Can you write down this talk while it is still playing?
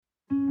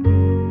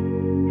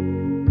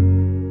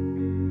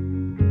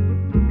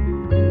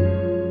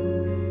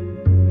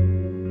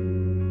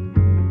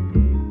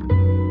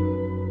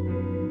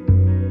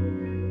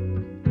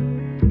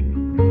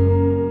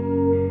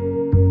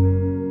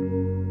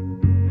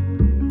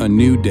A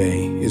new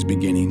day is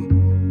beginning,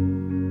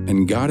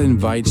 and God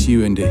invites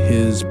you into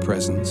His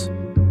presence.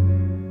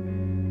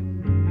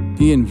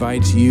 He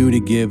invites you to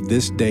give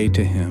this day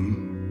to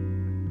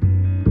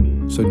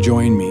Him. So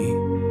join me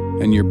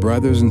and your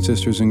brothers and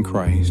sisters in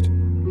Christ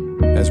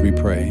as we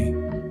pray.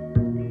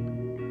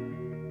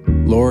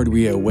 Lord,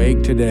 we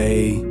awake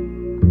today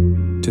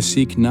to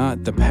seek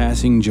not the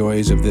passing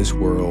joys of this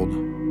world,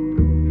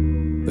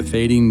 the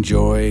fading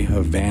joy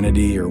of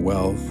vanity or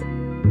wealth,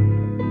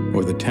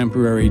 or the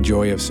temporary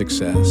joy of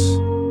success.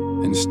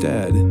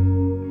 Instead,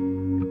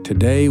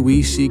 today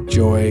we seek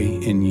joy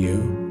in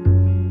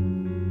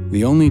You,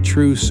 the only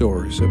true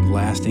source of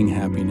lasting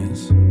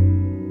happiness.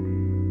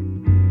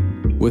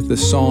 With the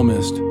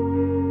psalmist,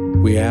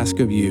 we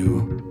ask of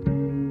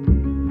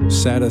You,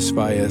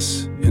 satisfy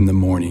us in the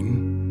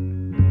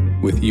morning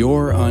with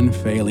Your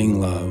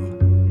unfailing love,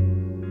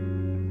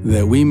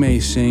 that we may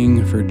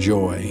sing for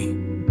joy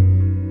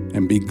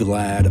and be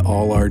glad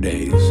all our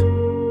days.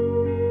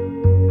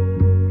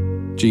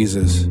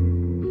 Jesus,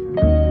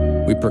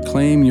 we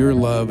proclaim Your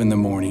love in the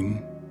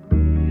morning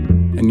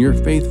and Your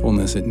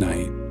faithfulness at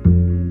night.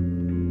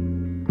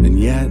 And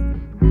yet,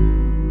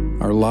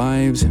 our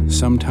lives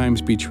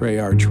sometimes betray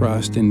our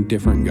trust in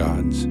different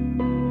gods.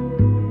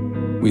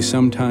 We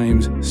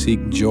sometimes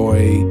seek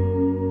joy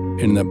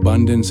in an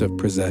abundance of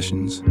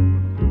possessions,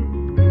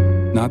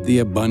 not the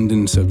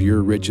abundance of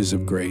Your riches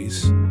of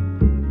grace.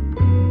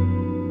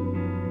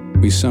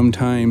 We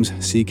sometimes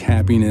seek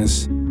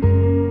happiness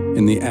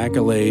in the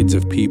accolades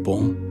of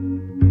people,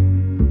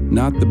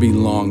 not the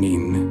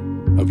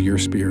belonging of Your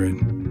Spirit.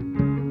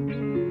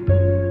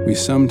 We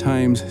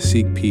sometimes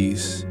seek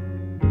peace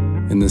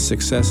in the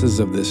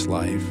successes of this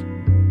life,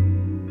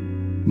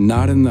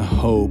 not in the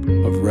hope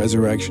of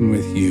resurrection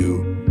with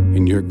You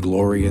in Your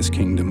glorious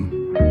kingdom.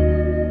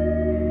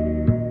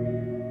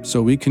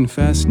 So we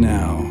confess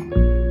now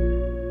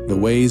the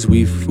ways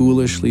we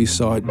foolishly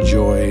sought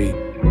joy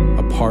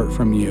apart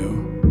from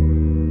You,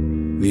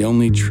 the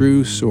only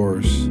true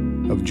source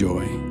of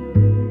joy.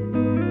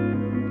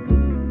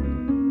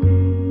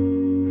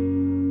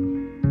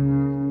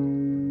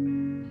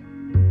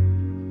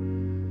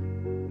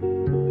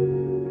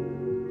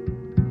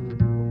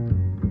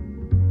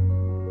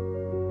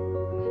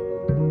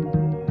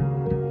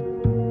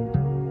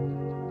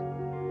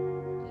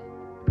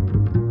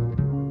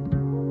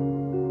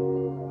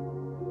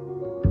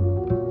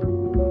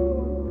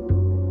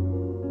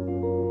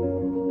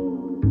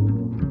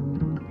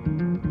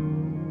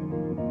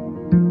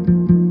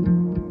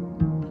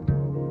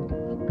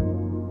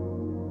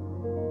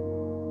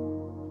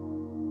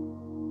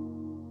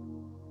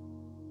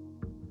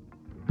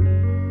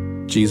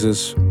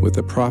 Jesus, with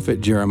the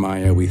prophet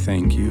Jeremiah, we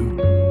thank You.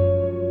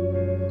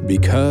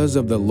 Because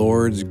of the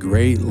Lord's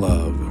great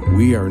love,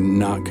 we are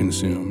not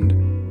consumed,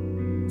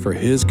 for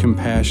His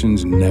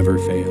compassions never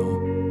fail.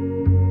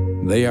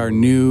 They are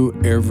new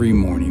every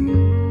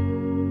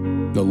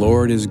morning. The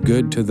Lord is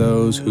good to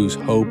those whose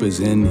hope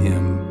is in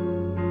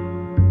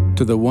Him.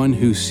 To the one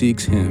who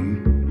seeks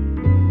Him,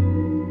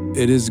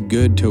 it is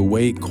good to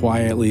wait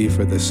quietly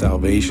for the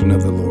salvation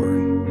of the Lord.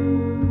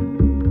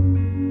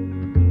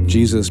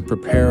 Jesus,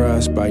 prepare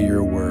us by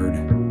Your word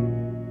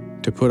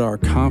to put our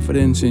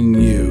confidence in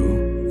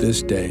You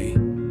this day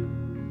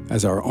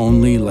as our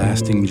only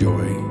lasting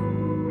joy.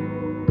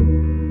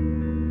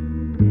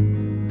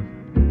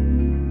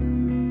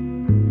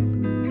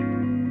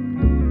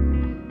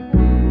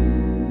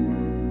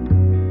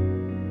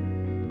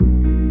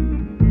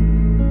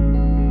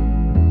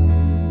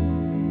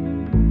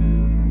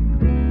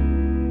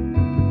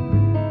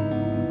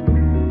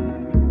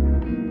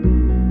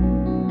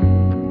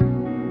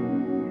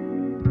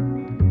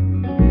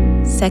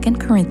 2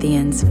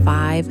 Corinthians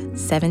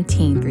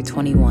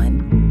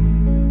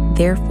 5:17-21.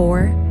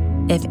 Therefore,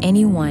 if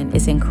anyone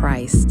is in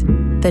Christ,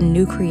 the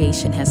new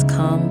creation has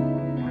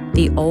come,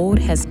 the old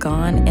has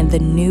gone, and the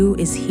new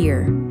is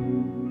here.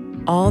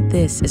 All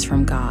this is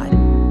from God,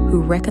 who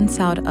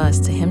reconciled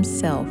us to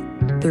Himself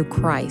through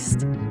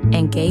Christ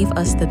and gave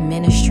us the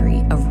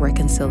ministry of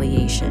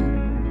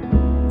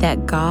reconciliation.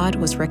 That God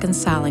was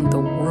reconciling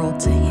the world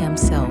to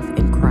Himself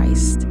in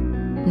Christ,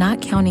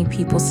 not counting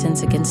people's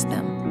sins against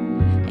them.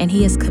 And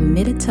He has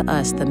committed to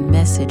us the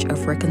message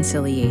of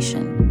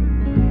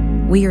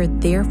reconciliation. We are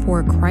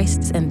therefore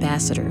Christ's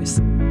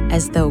ambassadors,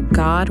 as though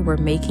God were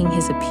making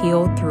His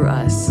appeal through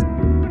us.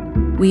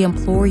 We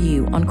implore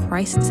you on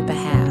Christ's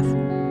behalf,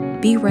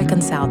 be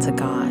reconciled to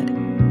God.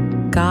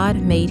 God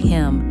made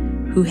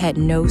Him who had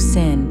no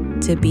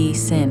sin to be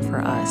sin for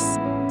us,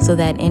 so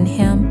that in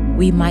Him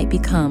we might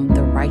become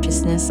the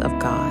righteousness of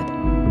God.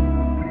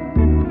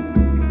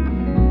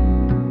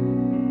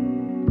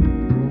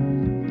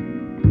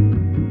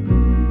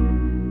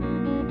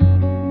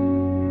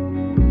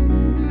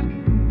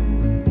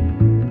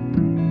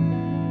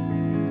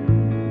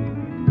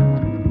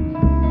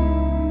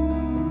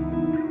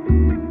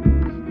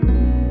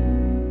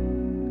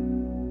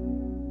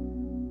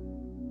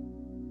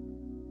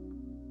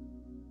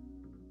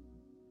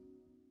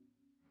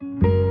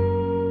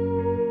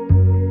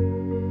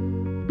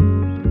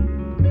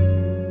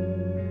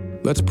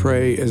 Let's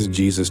pray as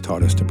Jesus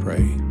taught us to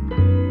pray.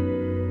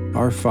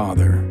 Our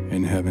Father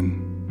in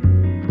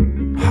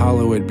heaven,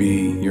 hallowed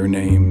be your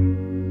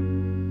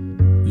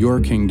name.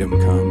 Your kingdom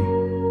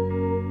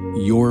come,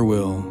 your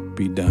will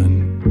be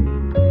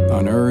done,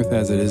 on earth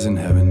as it is in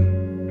heaven.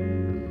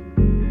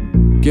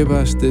 Give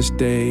us this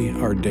day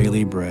our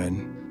daily bread,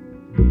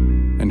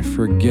 and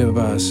forgive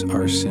us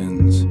our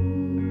sins,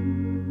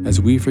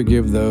 as we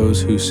forgive those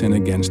who sin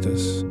against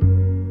us.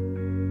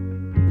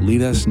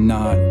 Lead us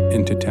not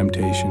into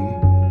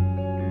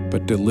temptation,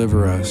 but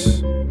deliver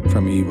us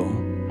from evil.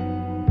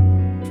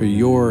 For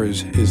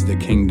yours is the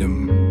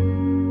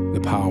kingdom,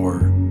 the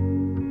power,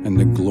 and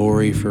the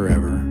glory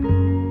forever.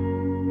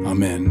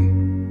 Amen.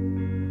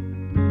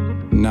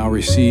 Now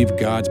receive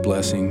God's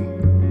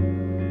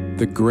blessing,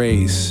 the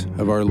grace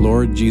of our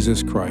Lord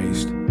Jesus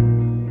Christ,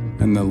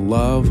 and the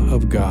love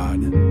of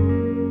God,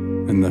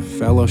 and the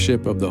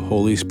fellowship of the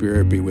Holy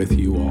Spirit be with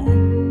you all.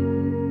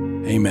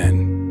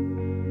 Amen.